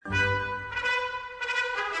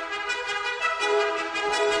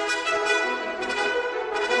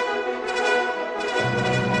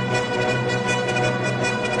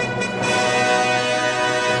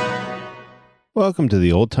Welcome to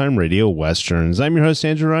the Old Time Radio Westerns. I'm your host,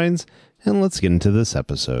 Andrew Rhynes, and let's get into this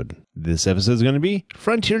episode. This episode is going to be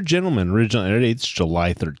Frontier Gentleman. Original air dates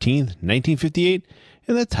July 13th, 1958,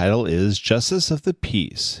 and the title is Justice of the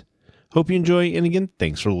Peace. Hope you enjoy, and again,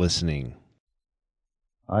 thanks for listening.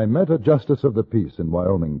 I met a justice of the peace in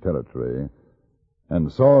Wyoming Territory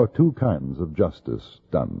and saw two kinds of justice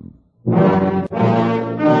done.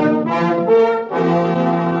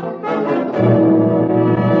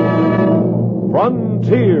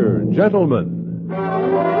 Frontier Gentleman.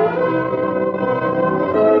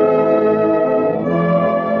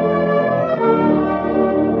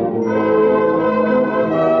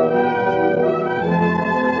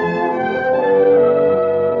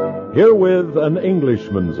 Herewith an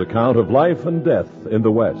Englishman's account of life and death in the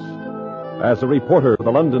West. As a reporter for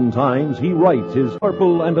the London Times, he writes his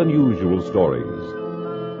powerful and unusual stories.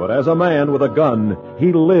 But as a man with a gun,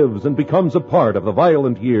 he lives and becomes a part of the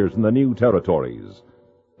violent years in the new territories.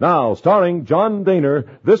 Now, starring John Dehner,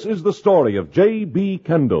 this is the story of J.B.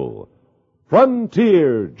 Kendall,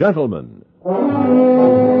 Frontier Gentleman.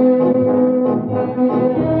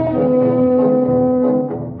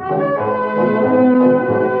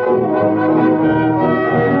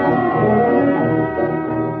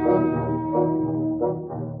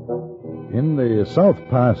 In the South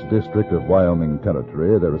Pass district of Wyoming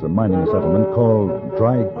Territory, there is a mining settlement called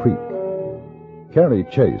Dry Creek. Carrie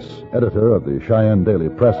Chase, editor of the Cheyenne Daily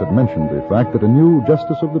Press, had mentioned the fact that a new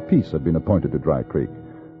justice of the peace had been appointed to Dry Creek.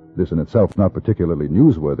 This in itself not particularly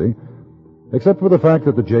newsworthy, except for the fact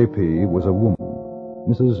that the J.P. was a woman,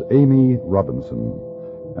 Mrs. Amy Robinson,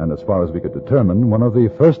 and as far as we could determine, one of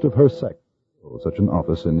the first of her sex to hold such an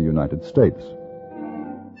office in the United States.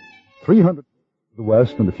 300 the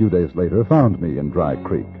West, and a few days later, found me in Dry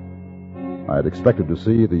Creek. I had expected to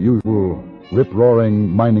see the usual rip-roaring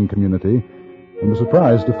mining community, and was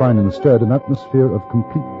surprised to find instead an atmosphere of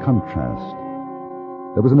complete contrast.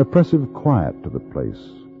 There was an oppressive quiet to the place.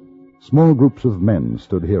 Small groups of men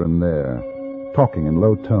stood here and there, talking in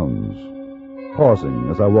low tones, pausing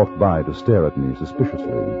as I walked by to stare at me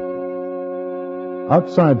suspiciously.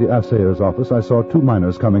 Outside the assayer's office, I saw two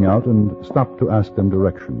miners coming out and stopped to ask them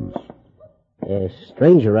directions.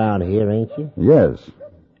 Stranger around here, ain't you? Yes.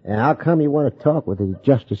 And how come you want to talk with the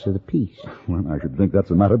Justice of the Peace? Well, I should think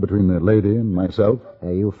that's a matter between the lady and myself.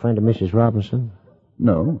 Are you a friend of Mrs. Robinson?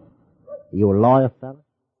 No. Are you a lawyer, fella?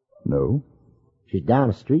 No. She's down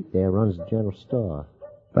the street there, runs the general store.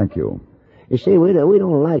 Thank you. You see, we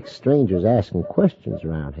don't like strangers asking questions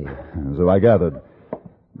around here. So I gathered.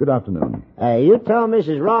 Good afternoon. Hey, you tell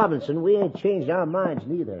Mrs. Robinson we ain't changed our minds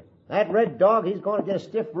neither. That red dog, he's going to get a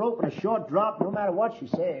stiff rope and a short drop no matter what she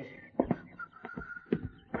says.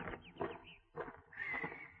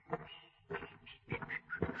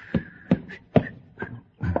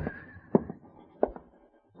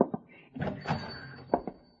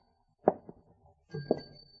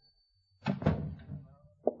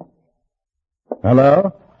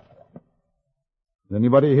 Hello? Is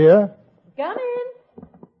anybody here? Come in.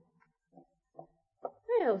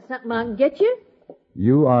 Well, something I can get you?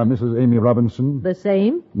 You are Mrs. Amy Robinson? The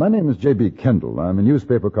same. My name is J.B. Kendall. I'm a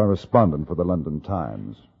newspaper correspondent for the London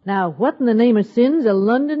Times. Now, what in the name of sin's a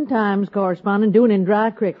London Times correspondent doing in Dry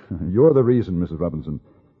Creek? You're the reason, Mrs. Robinson.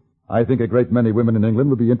 I think a great many women in England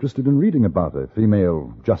would be interested in reading about a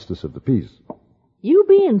female justice of the peace. You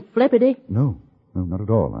being flippity? No, not at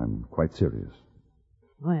all. I'm quite serious.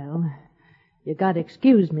 Well, you got to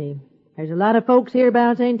excuse me. There's a lot of folks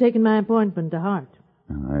hereabouts ain't taking my appointment to heart.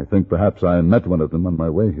 I think perhaps I met one of them on my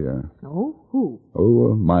way here. Oh, who?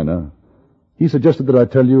 Oh, a miner. He suggested that I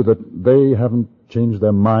tell you that they haven't changed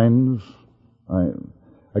their minds.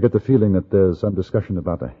 I get the feeling that there's some discussion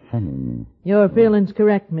about a hanging. Your feeling's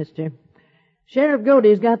correct, mister. Sheriff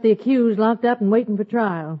Godey's got the accused locked up and waiting for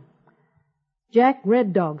trial. Jack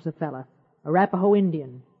Red Dog's the fella, a Arapaho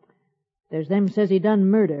Indian. There's them says he done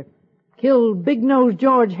murder. Killed Big-Nosed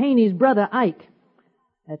George Haney's brother, Ike.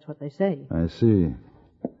 That's what they say. I see.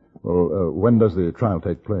 Well, when does the trial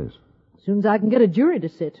take place? As soon as I can get a jury to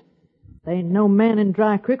sit. There ain't no man in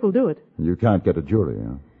Dry Creek will do it. You can't get a jury,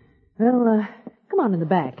 huh? Well, come on in the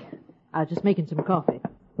back. I was just making some coffee.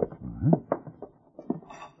 Uh-huh.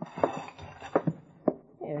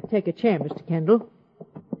 Here, take a chair, Mr. Kendall.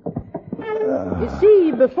 You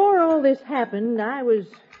see, before all this happened, I was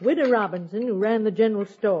Widow Robinson, who ran the general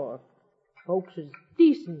store. Folks was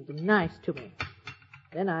decent and nice to me.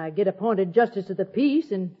 Then I get appointed Justice of the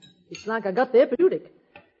Peace, and it's like I got the epidemic.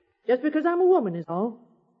 Just because I'm a woman is all.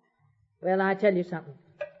 Well, I tell you something.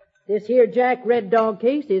 This here Jack Red Dog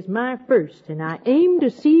case is my first, and I aim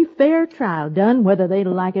to see fair trial done, whether they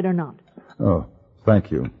like it or not. Oh,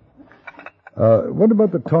 thank you. What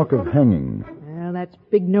about the talk of hanging? Well, that's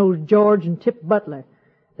Big Nose George and Tip Butler.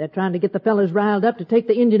 They're trying to get the fellas riled up to take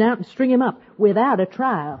the Indian out and string him up without a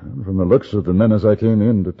trial. From the looks of the men as I came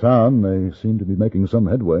into town, they seem to be making some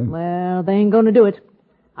headway. Well, they ain't gonna do it.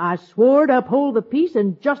 I swore to uphold the peace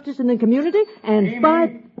and justice in the community, and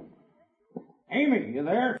Amy? Amy, you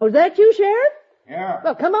there? Was that you, Sheriff? Yeah.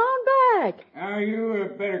 Well, come on back. Now, you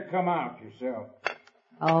better come out yourself.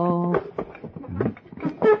 Oh.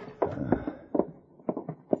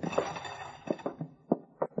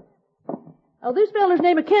 Oh, this feller's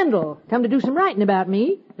name is Kendall. Come to do some writing about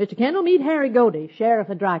me. Mr. Kendall, meet Harry Godey, Sheriff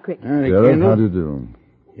of Dry Creek. Sheriff, how do you do?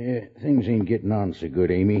 Yeah, things ain't getting on so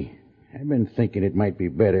good, Amy. I've been thinking it might be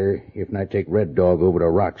better if I take Red Dog over to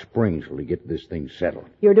Rock Springs till we get this thing settled.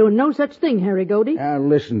 You're doing no such thing, Harry Godey. Now,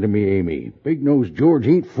 listen to me, Amy. Big Nose George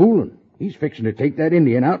ain't fooling. He's fixing to take that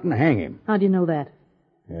Indian out and hang him. How do you know that?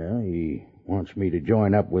 Yeah, he wants me to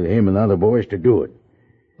join up with him and the other boys to do it.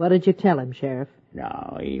 What did you tell him, Sheriff?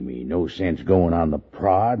 Now, Amy, no sense going on the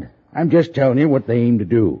prod. I'm just telling you what they aim to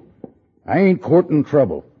do. I ain't courting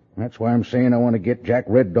trouble. That's why I'm saying I want to get Jack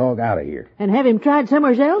Red Dog out of here. And have him tried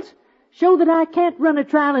somewhere else? Show that I can't run a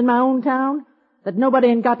trial in my own town? That nobody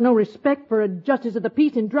ain't got no respect for a justice of the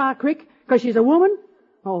peace in Dry Creek because she's a woman?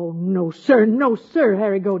 Oh, no, sir,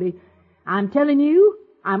 Harry Godey. I'm telling you,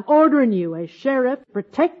 I'm ordering you as sheriff,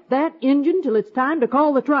 protect that Injun till it's time to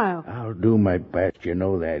call the trial. I'll do my best, you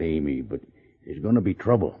know that, Amy, but there's going to be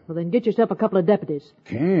trouble. Well, then get yourself a couple of deputies.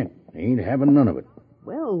 Can't. Ain't having none of it.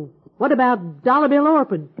 Well, what about Dollar Bill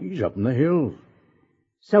Orpin? He's up in the hills.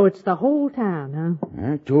 So it's the whole town,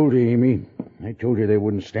 huh? I told you, Amy. I told you they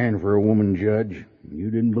wouldn't stand for a woman judge.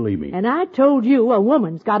 You didn't believe me. And I told you a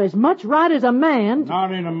woman's got as much right as a man.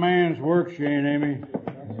 Not in a man's work, she ain't, Amy.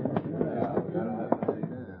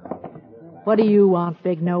 What do you want,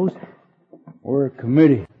 Big Nose? We're a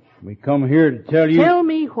committee. We come here to tell you... Tell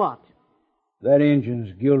me what? That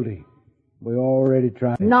Injun's guilty. We already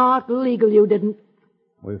tried. Not legal, you didn't.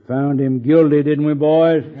 We found him guilty, didn't we,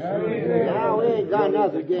 boys? Now, we ain't got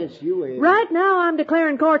nothing against you, Amy. Right now, I'm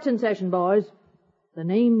declaring court's in session, boys. The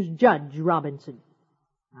name's Judge Robinson.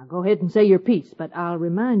 Now, go ahead and say your piece, but I'll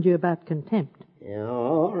remind you about contempt. Yeah,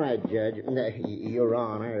 all right, Judge. Your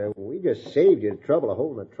Honor, we just saved you the trouble of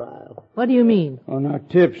holding a trial. What do you mean? Well, now,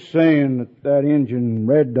 Tip's saying that Injun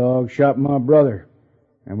Red Dog shot my brother,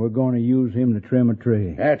 and we're going to use him to trim a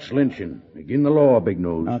tree. That's lynching. Begin the law, Big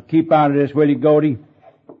Nose. Now, keep out of this, will you, Godey?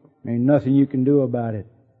 Ain't nothing you can do about it.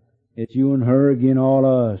 It's you and her agin all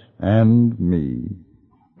of us. And me.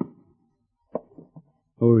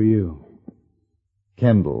 Who are you?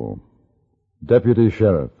 Kendall, Deputy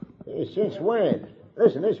Sheriff. Hey, since when?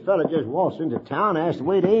 Listen, this fella just waltzed into town and asked to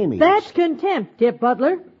wait Amy. That's contempt, Tip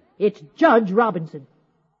Butler. It's Judge Robinson.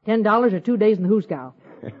 $10 or 2 days in the hoosgow.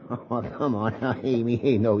 Oh, come on now, Amy.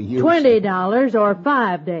 Ain't no use. $20 or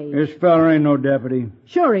 5 days. This fella ain't no deputy.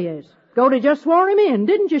 Sure he is. Godey just swore him in,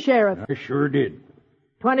 didn't you, Sheriff? I sure did.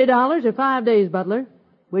 $20 or 5 days, Butler.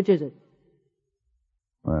 Which is it?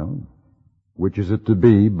 Well, which is it to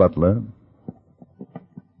be, Butler?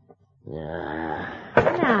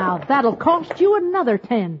 Now, that'll cost you another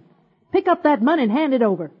 10. Pick up that money and hand it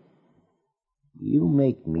over. You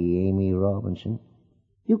make me, Amy Robinson.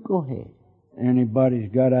 You go ahead.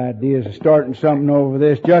 Anybody's got ideas of starting something over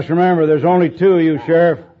this, just remember there's only two of you,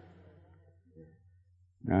 Sheriff.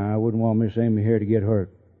 Now, I wouldn't want Miss Amy here to get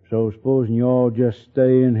hurt. So supposing you all just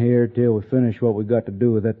stay in here till we finish what we got to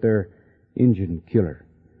do with that there Injun killer.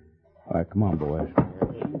 All right, come on, boys.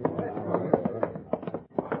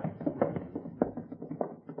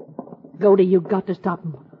 Godey, you got to stop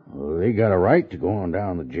them. Well, they got a right to go on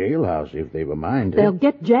down to the jailhouse if they've a mind to. They'll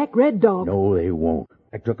get Jack Red Dog. No, they won't.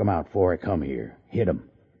 I took 'em out before I come here. Hit 'em.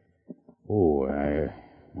 Oh, I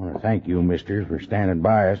want to thank you, mister, for standing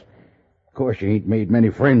by us. Of course, you ain't made many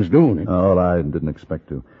friends doing it. Oh, I didn't expect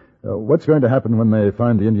to. What's going to happen when they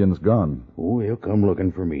find the Indians gone? Oh, they'll come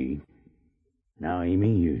looking for me. Now,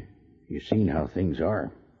 Amy, you seen how things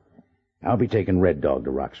are. I'll be taking Red Dog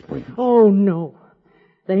to Rock Springs. Oh, no.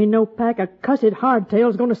 There ain't no pack of cussed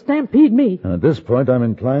hardtails going to stampede me. At this point, I'm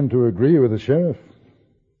inclined to agree with the sheriff.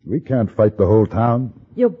 We can't fight the whole town.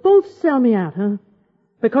 You both sell me out, huh?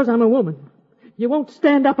 Because I'm a woman. You won't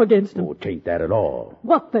stand up against them. Oh, tain't that at all.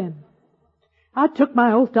 What then? I took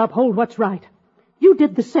my oath to uphold what's right. You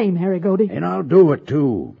did the same, Harry Godey. And I'll do it,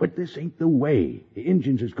 too. But this ain't the way. The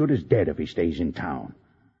Injun's as good as dead if he stays in town.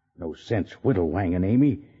 No sense whittle-wanging,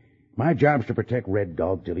 Amy. My job's to protect Red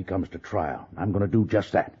Dog till he comes to trial. I'm going to do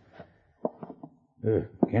just that.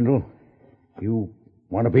 Kendall, you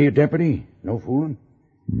want to be a deputy? No fooling?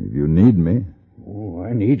 If you need me. Oh,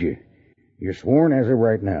 I need you. You're sworn as of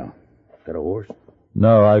right now. Got a horse?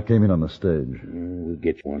 No, I came in on the stage. We'll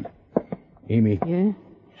get you one. Amy, Yeah?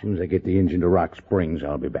 as soon as I get the engine to Rock Springs,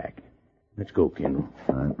 I'll be back. Let's go, Kendall.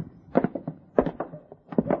 All right.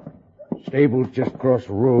 Stable's just across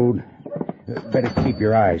the road. Better keep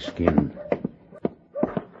your eyes skinned.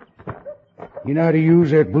 You know how to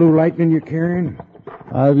use that blue lightning you're carrying?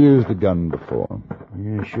 I've used a gun before.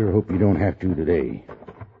 Yeah, sure hope you don't have to today.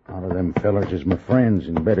 A lot of them fellers is my friends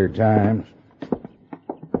in better times.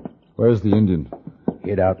 Where's the Indian?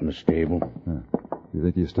 Hid out in the stable. You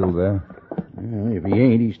think he's still there? Well, if he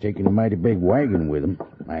ain't, he's taking a mighty big wagon with him.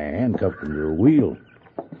 I handcuffed him to a wheel.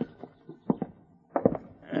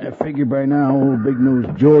 I figure by now old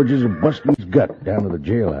Big-Nosed George is a busting his gut down to the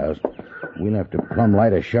jailhouse. We'll have to plumb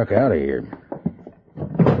light a shuck out of here.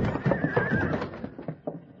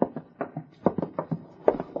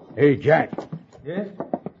 Hey, Jack. Yes?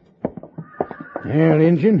 Well,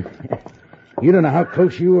 Injun, you don't know how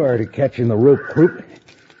close you are to catching the rope crook.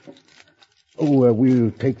 Oh,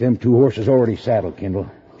 we'll take them 2 horses already saddled, Kendall.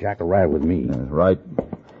 Jack will ride with me. Right.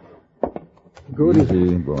 Good.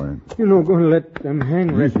 Easy, boy. You no going to let them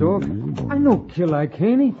hang, Red Dog? Easy, boy. I no kill like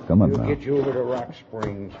Haney. Come on We'll now. get you over to Rock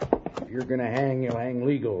Springs. If you're going to hang, you'll hang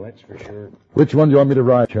legal, that's for sure. Which one do you want me to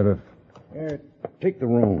ride, Sheriff? Take the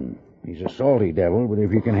roan. He's a salty devil, but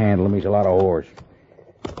if you can handle him, he's a lot of horse.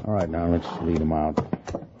 All right, now let's lead him out.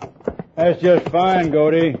 That's just fine,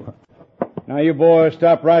 Goody. Now, you boys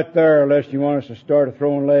stop right there, lest you want us to start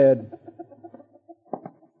throwing lead.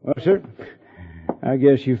 Well, sir, I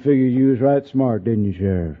guess you figured you was right smart, didn't you,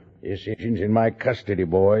 Sheriff? This Injun's in my custody,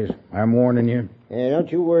 boys. I'm warning you. Yeah,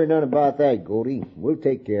 don't you worry none about that, Goldie. We'll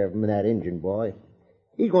take care of him and that Injun boy.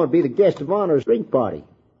 He's going to be the guest of honor's drink party.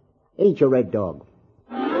 Ain't you, Red Dog?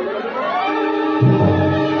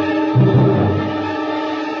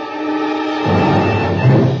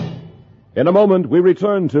 In a moment, we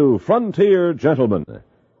return to Frontier Gentlemen.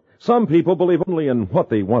 Some people believe only in what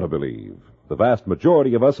they want to believe. The vast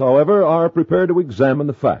majority of us, however, are prepared to examine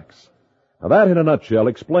the facts. Now, that, in a nutshell,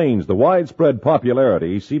 explains the widespread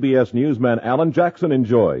popularity CBS newsman Alan Jackson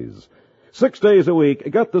enjoys. 6 days a week,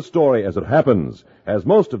 get the story as it happens, as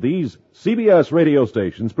most of these CBS radio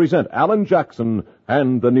stations present Alan Jackson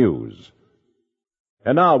and the news.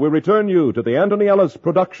 And now we return you to the Anthony Ellis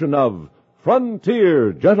production of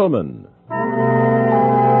Frontier Gentlemen.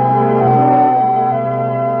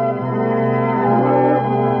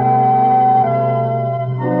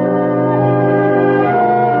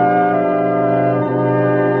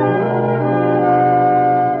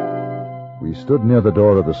 We stood near the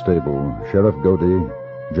door of the stable, Sheriff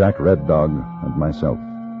Godey, Jack Red Dog, and myself.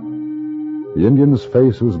 The Indian's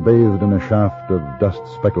face was bathed in a shaft of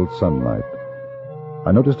dust-speckled sunlight.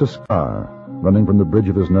 I noticed a scar running from the bridge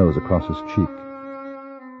of his nose across his cheek.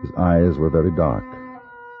 His eyes were very dark,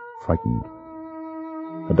 frightened.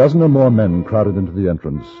 A dozen or more men crowded into the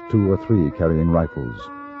entrance, 2 or 3 carrying rifles,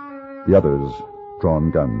 the others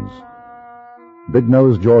drawn guns.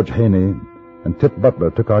 Big-Nosed George Haney and Tip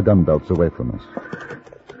Butler took our gun belts away from us.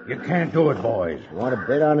 You can't do it, boys. Want to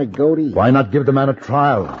bet on it, Goldie? Why not give the man a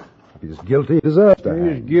trial? If he's guilty, he deserves to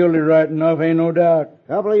hang. He's guilty right enough, ain't no doubt.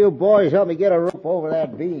 Couple of you boys help me get a rope over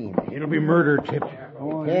that beam. It'll be murder, Tip.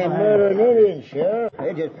 Can't murder an Indian, Sheriff.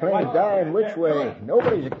 They're just plain dying which way.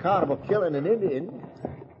 Nobody's accountable killing an Indian.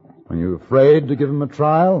 Are you afraid to give him a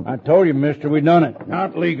trial? I told you, mister, we done it.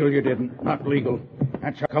 Not legal, you didn't. Not legal.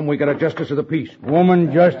 That's how come we got a justice of the peace.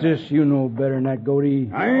 Woman justice, you know better than that, Goody.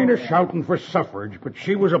 I ain't a-shouting for suffrage, but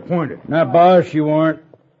she was appointed. Now, boss, you weren't.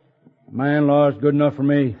 Man-law's good enough for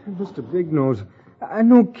me. Mr. Big Nose, I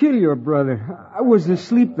no kill your brother. I was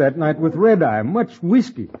asleep that night with Red Eye, much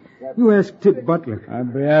whiskey. You ask Tip Butler.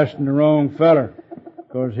 I'd be asking the wrong feller,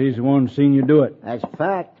 because he's the one seen you do it. That's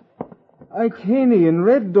fact. Ike Haney and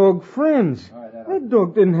Red Dog friends. Red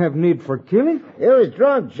Dog didn't have need for killing. He was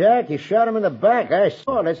drunk, Jack. You shot him in the back. I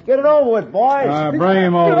saw it. Let's get it over with, boys. Bring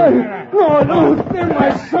him over. No, they're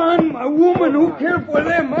my son, my woman. Who care for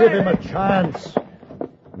them? Give him a chance.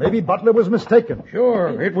 Maybe Butler was mistaken.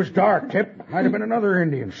 Sure, it was dark, Tip. Might have been another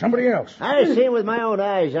Indian, somebody else. I seen him with my own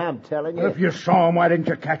eyes, I'm telling you. If you saw him, why didn't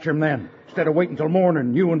you catch him then? Instead of waiting till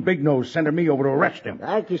morning, you and Big Nose sending me over to arrest him.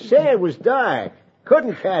 Like you say, it was dark.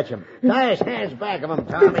 Couldn't catch him. Tie his hands back of him,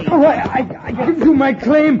 Tommy. Oh, I give you my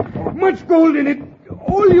claim. Much gold in it.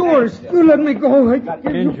 All yours. You let me go. I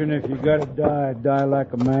give you... Injun, if you gotta die, die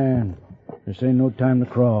like a man. This ain't no time to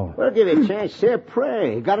crawl. We'll give you a chance to say a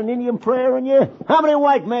prayer. You got an Indian prayer in you? How many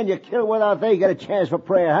white men you kill without they get a chance for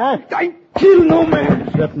prayer, huh? I kill no man.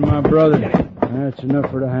 Except my brother. That's enough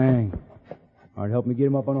for the hang. All right, help me get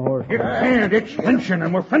him up on a horse. You can't. It's lynching,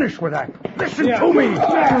 and we're finished with that. Listen to me.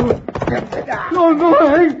 No,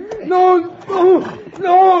 Hank. No.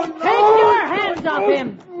 Take your hands off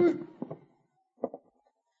him.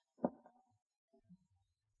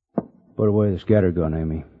 Put away the scattergun,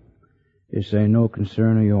 Amy. This ain't no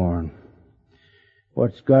concern of yourn.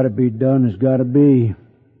 What's got to be done has got to be.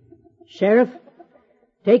 Sheriff,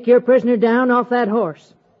 take your prisoner down off that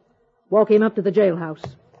horse. Walk him up to the jailhouse.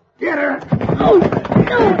 Get her!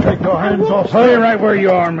 Take your hands off. Stay right where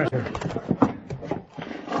you are, mister.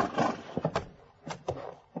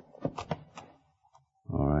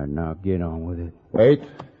 All right, now get on with it.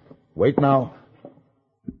 Wait now.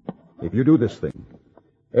 If you do this thing,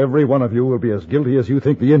 every one of you will be as guilty as you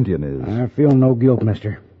think the Indian is. I feel no guilt,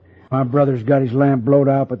 mister. My brother's got his lamp blowed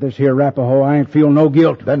out, but this here Arapaho, I ain't feel no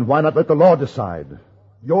guilt. Then why not let the law decide?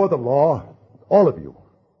 You're the law, all of you.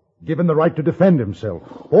 Given the right to defend himself.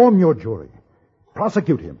 Form your jury.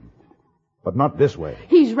 Prosecute him. But not this way.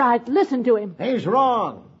 He's right. Listen to him. He's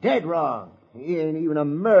wrong. Dead wrong. He ain't even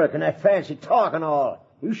American, that fancy talk and all.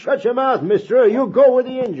 You shut your mouth, mister, or you'll go with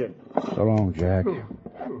the Injun. So long, Jack.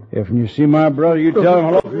 If you see my brother, you tell him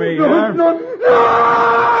hello from me.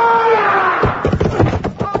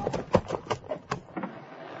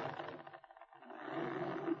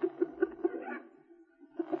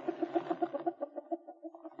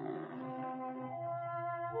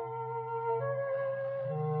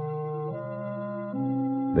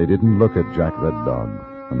 They didn't look at Jack Red Dog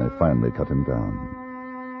when they finally cut him down.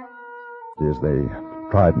 As they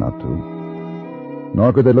tried not to.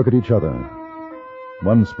 Nor could they look at each other.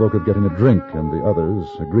 One spoke of getting a drink, and the others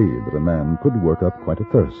agreed that a man could work up quite a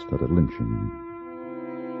thirst at a lynching.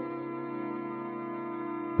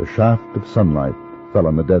 The shaft of sunlight fell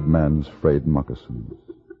on the dead man's frayed moccasins.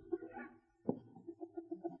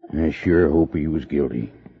 I sure hope he was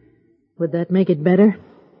guilty. Would that make it better?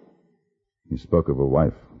 He spoke of a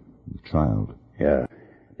wife and child. Yeah,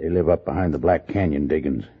 they live up behind the Black Canyon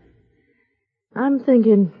diggings. I'm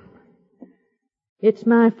thinking it's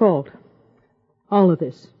my fault. All of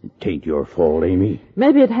this. It ain't your fault, Amy.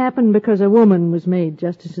 Maybe it happened because a woman was made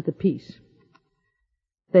justice of the peace.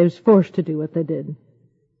 They was forced to do what they did.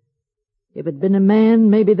 If it'd been a man,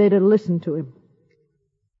 maybe they'd have listened to him.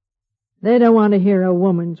 They don't want to hear a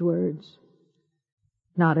woman's words.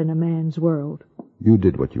 Not in a man's world. You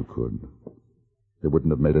did what you could. It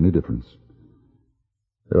wouldn't have made any difference.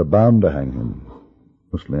 They were bound to hang him.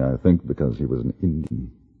 Mostly, I think, because he was an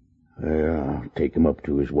Indian. Well, take him up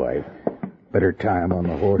to his wife. Better tie him on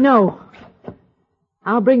the horse. No.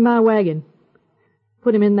 I'll bring my wagon.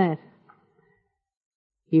 Put him in that.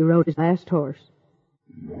 He rode his last horse.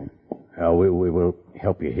 Well, we will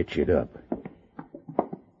help you hitch it up.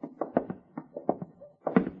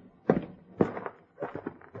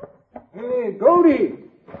 Hey, Goldie!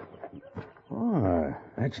 Oh,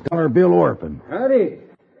 that's Dollar Bill Orphan. Howdy.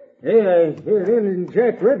 Hey, I hear him and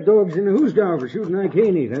Jack Red Dog's in the who's down for shooting Ike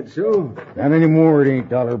Haney, that's so? Not anymore, it ain't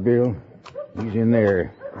Dollar Bill. He's in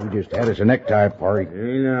there. He just had us a necktie party.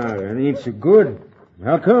 Hey, now, that ain't so good.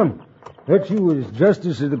 How come? Thought you was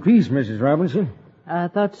Justice of the Peace, Mrs. Robinson. I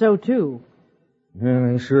thought so, too.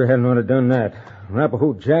 Well, they sure hadn't ought to done that.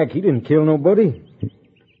 Arapaho Jack, he didn't kill nobody.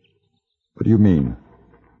 What do you mean?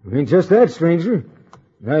 Ain't just that, stranger.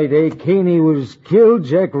 Night Ike Haney was killed,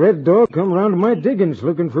 Jack Red Dog come around to my diggings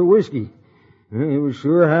looking for whiskey. He was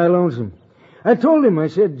sure high lonesome. I told him, I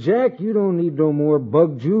said, Jack, you don't need no more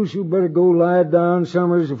bug juice. You better go lie down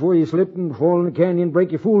summers before you slip and fall in the canyon and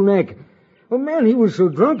break your fool neck. Well, man, he was so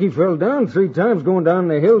drunk he fell down 3 times going down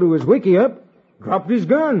the hill to his wiki up. Dropped his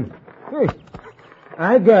gun. Hey,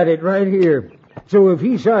 I got it right here. So if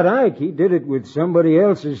he shot Ike, he did it with somebody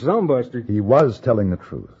else's thumbbuster. He was telling the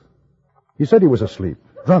truth. He said he was asleep,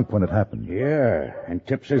 drunk when it happened. Yeah, and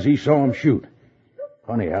Tip says he saw him shoot.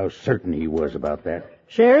 Funny how certain he was about that.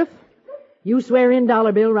 Sheriff, you swear in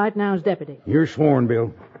Dollar Bill right now as deputy. You're sworn,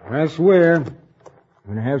 Bill. I swear.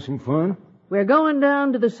 Wanna have some fun? We're going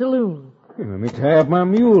down to the saloon. Here, let me tie up my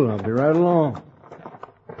mule. I'll be right along.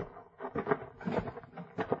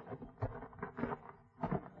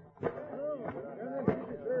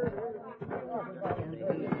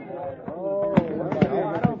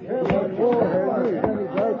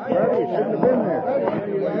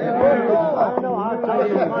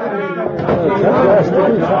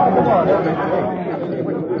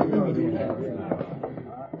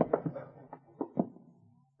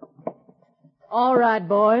 All right,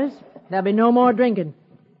 boys. There'll be no more drinking.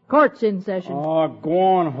 Court's in session. Oh, go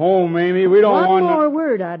on home, Amy. We don't One want more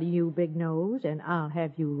word out of you, Big Nose, and I'll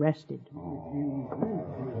have you arrested.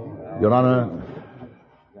 Your Honor,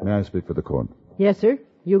 may I speak for the court? Yes, sir.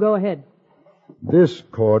 You go ahead. This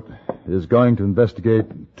court is going to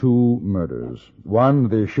investigate two murders. One,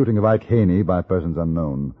 the shooting of Ike Haney by persons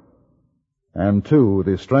unknown. And two,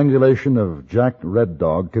 the strangulation of Jack Red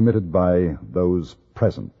Dog committed by those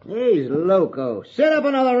present. He's loco. Set up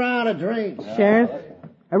another round of drinks. Sheriff,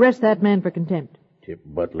 arrest that man for contempt. Tip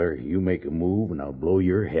Butler, you make a move and I'll blow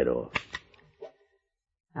your head off.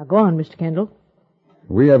 Now go on, Mr. Kendall.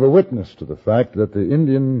 We have a witness to the fact that the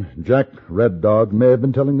Indian Jack Red Dog may have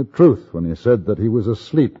been telling the truth when he said that he was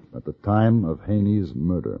asleep at the time of Haney's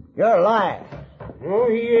murder. You're lying. No,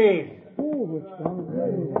 he ain't.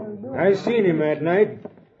 I seen him that night.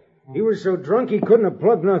 He was so drunk he couldn't have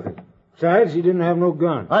plugged nothing. Besides, he didn't have no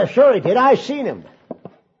gun. I sure he did. I seen him.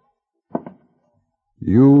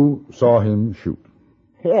 You saw him shoot.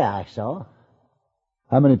 Yeah, I saw.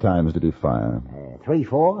 How many times did he fire? 3,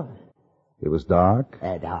 4. It was dark.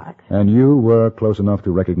 Dark. And you were close enough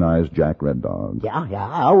to recognize Jack Red Dog. Yeah,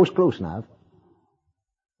 I was close enough.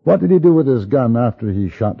 What did he do with his gun after he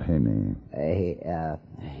shot Haney?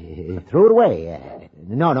 He threw it away.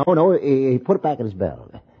 No. He put it back in his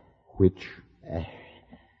belt. Which?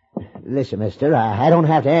 Listen, mister, I don't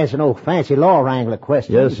have to answer no fancy law wrangler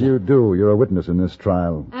questions. Yes, you do. You're a witness in this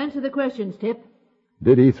trial. Answer the questions, Tip.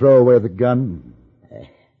 Did he throw away the gun?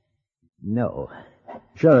 No.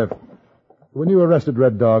 Sheriff, when you arrested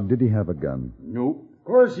Red Dog, did he have a gun? Nope. Of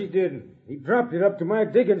course he didn't. He dropped it up to my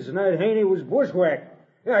diggings the night Haney was bushwhacked.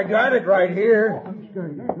 Yeah, I got it right here.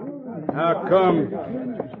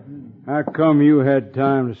 How come you had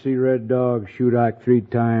time to see Red Dog shoot Ike 3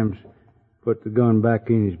 times, put the gun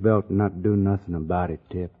back in his belt, and not do nothing about it,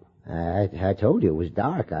 Tip? I told you it was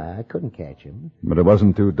dark. I couldn't catch him. But it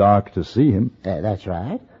wasn't too dark to see him. That's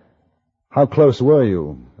right. How close were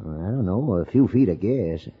you? I don't know, a few feet, I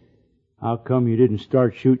guess. How come you didn't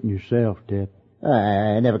start shooting yourself, Tip?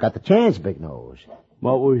 I never got the chance, Big Nose.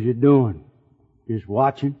 What was you doing? Just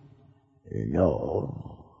watching?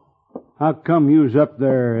 No. How come you was up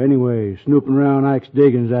there anyway, snooping around Ike's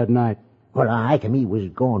diggings that night? Well, Ike and me was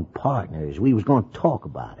going partners. We was going to talk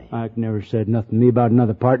about it. Ike never said nothing to me about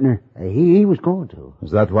another partner. He was going to.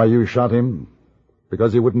 Is that why you shot him?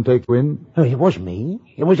 Because he wouldn't take you in? It wasn't me.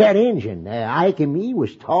 It was that Injun. Ike and me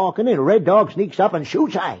was talking, and Red Dog sneaks up and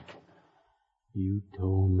shoots Ike. You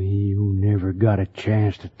told me you never got a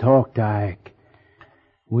chance to talk to Ike.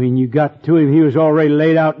 When you got to him, he was already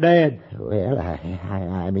laid out dead. Well,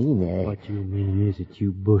 I mean... What you mean is that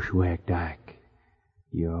you bushwhacked Ike.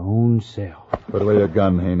 Your own self. Put away your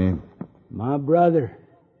gun, Haney. My brother.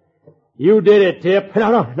 You did it, Tip.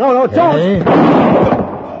 No, don't! Haney?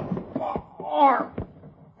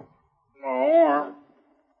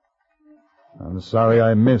 I'm sorry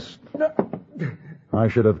I missed. I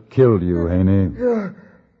should have killed you, Haney.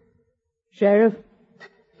 Sheriff,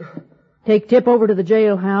 take Tip over to the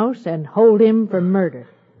jailhouse and hold him for murder.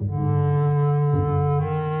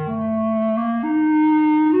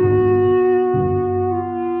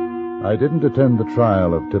 I didn't attend the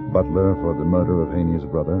trial of Tip Butler for the murder of Haney's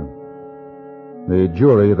brother. The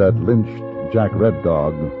jury that lynched Jack Red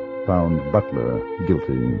Dog found Butler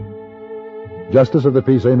guilty. Justice of the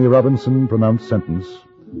peace Amy Robinson pronounced sentence,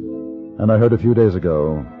 and I heard a few days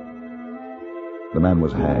ago the man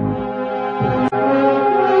was hanged.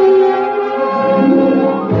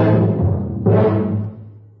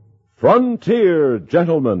 Frontier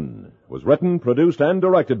Gentlemen was written, produced, and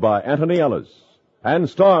directed by Anthony Ellis, and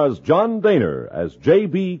stars John Daner as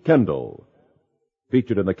J.B. Kendall.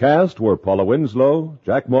 Featured in the cast were Paula Winslow,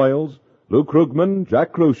 Jack Moyles, Lou Krugman,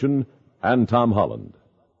 Jack Crucian, and Tom Holland.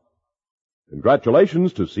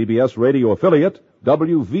 Congratulations to CBS radio affiliate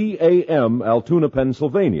WVAM Altoona,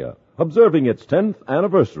 Pennsylvania, observing its 10th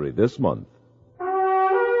anniversary this month.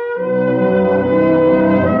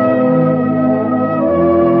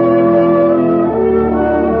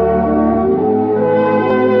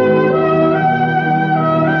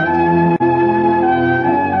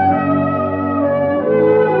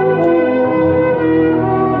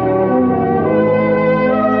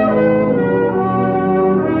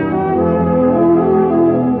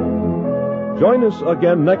 Join us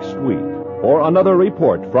again next week for another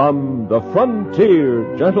report from the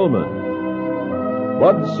Frontier Gentlemen.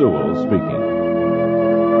 Bud Sewell speaking.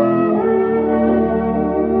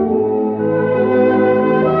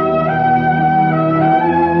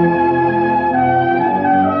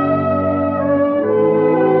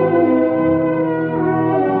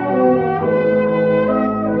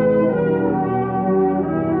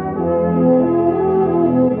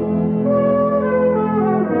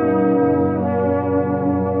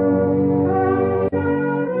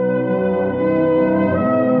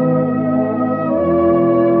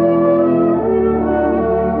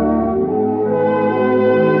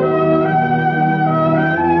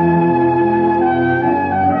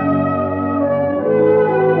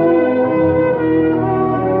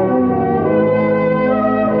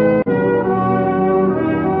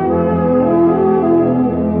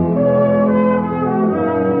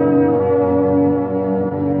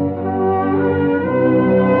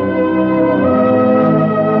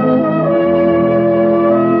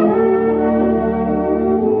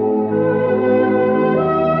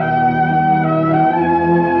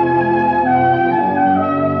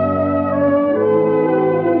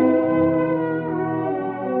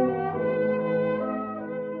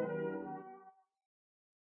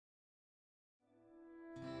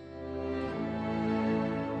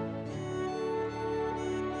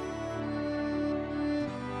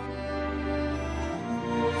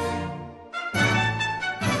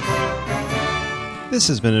 This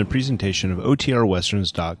has been a presentation of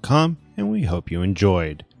OTRWesterns.com, and we hope you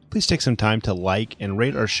enjoyed. Please take some time to like and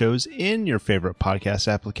rate our shows in your favorite podcast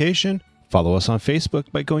application. Follow us on Facebook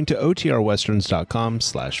by going to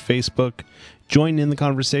OTRWesterns.com/Facebook. Join in the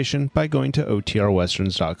conversation by going to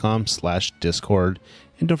OTRWesterns.com/Discord.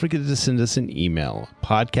 And don't forget to send us an email,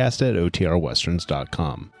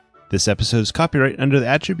 podcast@OTRWesterns.com. This episode is copyright under the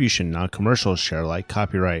Attribution Non-Commercial Share Alike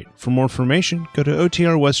copyright. For more information, go to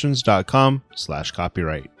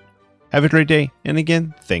OTRWesterns.com/copyright. Have a great day, and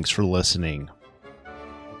again, thanks for listening.